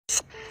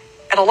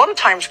And a lot of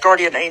times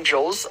guardian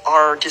angels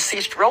are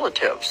deceased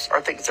relatives, are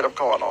things that have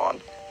gone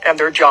on. And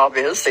their job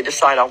is, they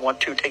decide, I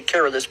want to take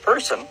care of this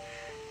person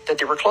that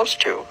they were close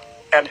to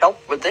and help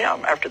with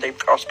them after they've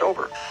crossed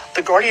over.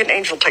 The guardian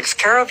angel takes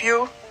care of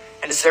you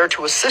and is there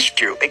to assist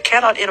you. It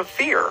cannot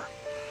interfere,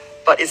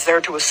 but it's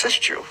there to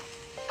assist you.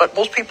 But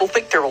most people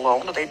think they're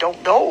alone, and they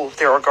don't know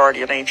there are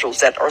guardian angels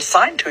that are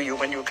assigned to you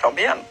when you come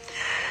in.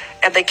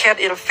 And they can't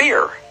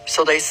interfere.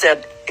 So they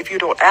said, if you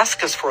don't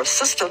ask us for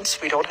assistance,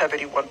 we don't have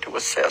anyone to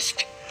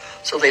assist.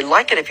 So they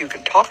like it if you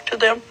can talk to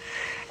them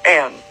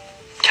and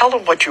tell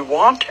them what you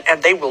want,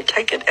 and they will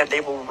take it and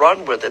they will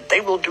run with it.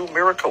 They will do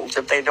miracles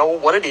if they know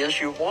what it is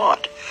you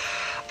want.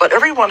 But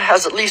everyone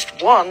has at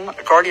least one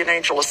guardian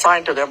angel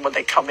assigned to them when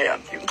they come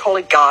in. You can call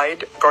it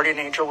guide, guardian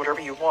angel,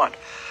 whatever you want.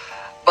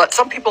 But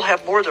some people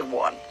have more than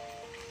one.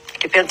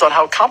 It depends on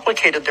how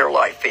complicated their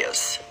life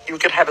is. You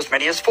can have as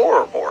many as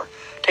 4 or more,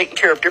 taking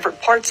care of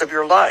different parts of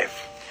your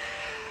life.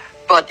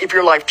 But if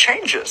your life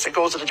changes, it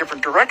goes in a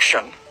different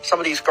direction, some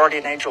of these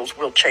guardian angels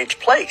will change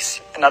place,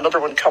 and another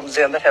one comes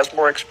in that has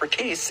more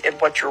expertise in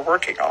what you're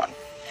working on.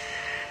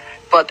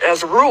 But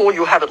as a rule,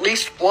 you have at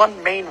least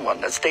one main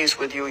one that stays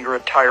with you your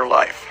entire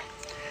life.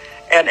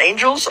 And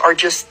angels are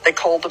just, they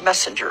call them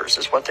messengers,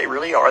 is what they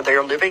really are. They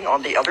are living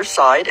on the other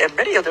side, and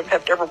many of them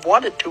have never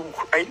wanted to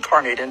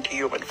incarnate into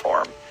human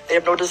form. They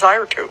have no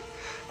desire to.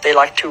 They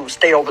like to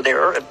stay over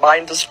there and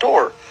mind the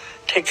store,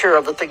 take care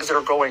of the things that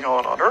are going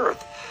on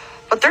Earth.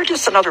 But they're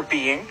just another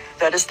being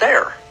that is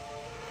there.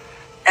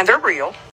 And they're real.